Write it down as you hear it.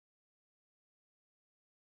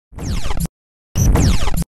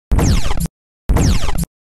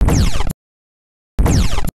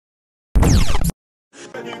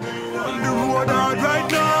On the road hard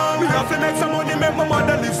right now. We have to make some money, make my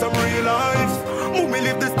mother live some real life. Me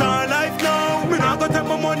live the star life now. Me not gonna take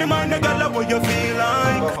my money, man, the girl, what you feel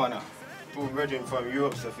like. Governor, two virgin from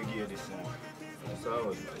Europe, so forget this one. That's how I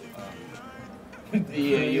was like.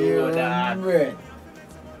 Yeah, you that.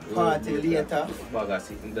 Party later. Bag of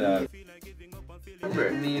sitting there.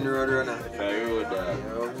 Mean road runner. You that.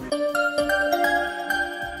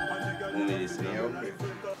 Mummy listen.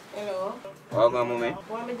 Hello. How come, Mummy?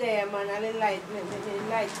 When me there, man, I the light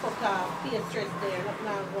cut off, peer stress there, nothing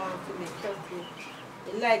I'm going to me, trust me.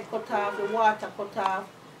 The light cut off, the water cut off,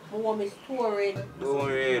 I want me storing. Don't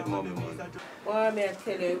read, Mummy, man. What may I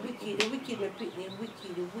tell you, wicked, the wicked, me pick me,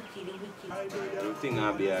 wicked. Everything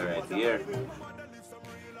will be alright here.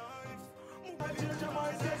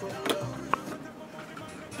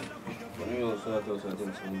 You also have to sort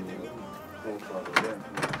things from me. Don't follow them.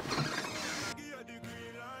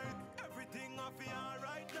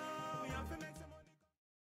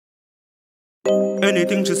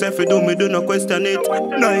 Anything she say fi do, me do not question it.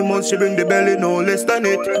 9 months she bring the belly, no less than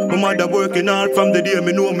it. My mother working hard from the day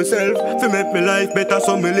me know myself. Fi make me life better,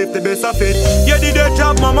 so me live the best of it. Yeah, did the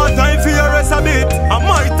job, mama, time for your rest a bit. And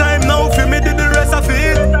my time now fi me do the rest of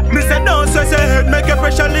it. Me say don't stress your head, make your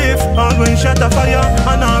pressure lift. And when shot a fire,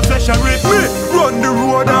 and all flesh a rip. Me run the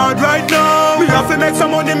road hard right now. Me have to make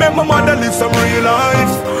some money, make my mother live some real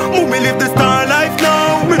life. Me live the star life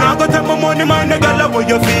now. Me not gonna take my money, man, the girl, what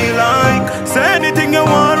you feel like. Say anything you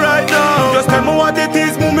want right now. Just tell me what it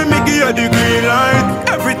is, me give you the green light.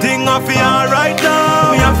 Everything I feel right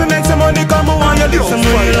now. Me have to make some money, come on, want you live some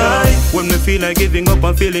real life. When me feel like giving up,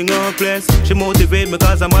 I'm feeling hopeless. She motivate me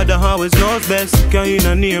cause her mother always knows best. Carrying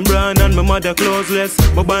a name brand and my mother closeless.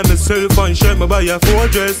 But buy myself and shirt, me buy a full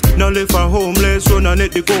dress. Now live for homeless, run and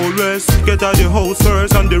let the cold rest. Get out the house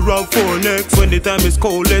first and the rob for next. When the time is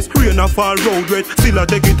coldest, rain a fall road wet. Still I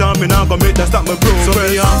take it on me now, gonna make that stop my progress. So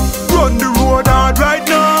me run the road hard right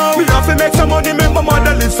now. Me have to make some money, make my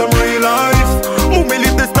mother live some real life. Me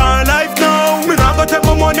live the star life now. Me not gonna take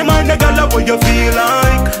my money, man, the girl, what you feel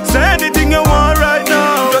like. Say anything you want right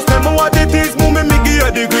now. Just tell me what it is, me give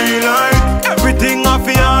you the green light. Everything I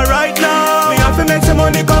feel right now. Me have to make some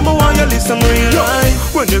money, come on, want you live some real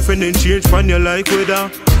life. When your friend change from your life with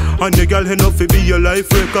her, and the girl enough to be your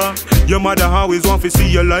life wrecker. Your mother always want to see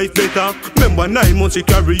your life better. Remember 9 months she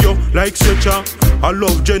carry you like stretcher. I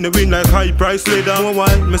love genuine like high price leather. No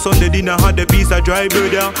while my Sunday dinner had a piece of dry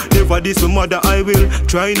burger. Never this my mother, I will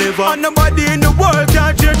try never. And nobody in the world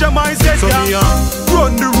can change your mindset. So me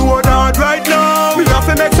run the road hard right now. Me have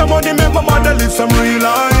to make some money, make my mother live some real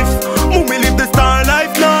life. Me live the star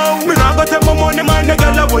life now. Me not gonna take my money, man, the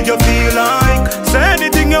girl, what you feel like. Say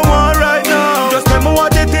anything you want right now. Just tell me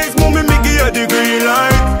what it is, me give you the green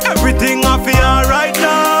light. Everything I feel right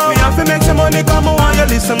now. Me have to make some money, come on, want you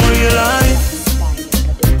live some real life.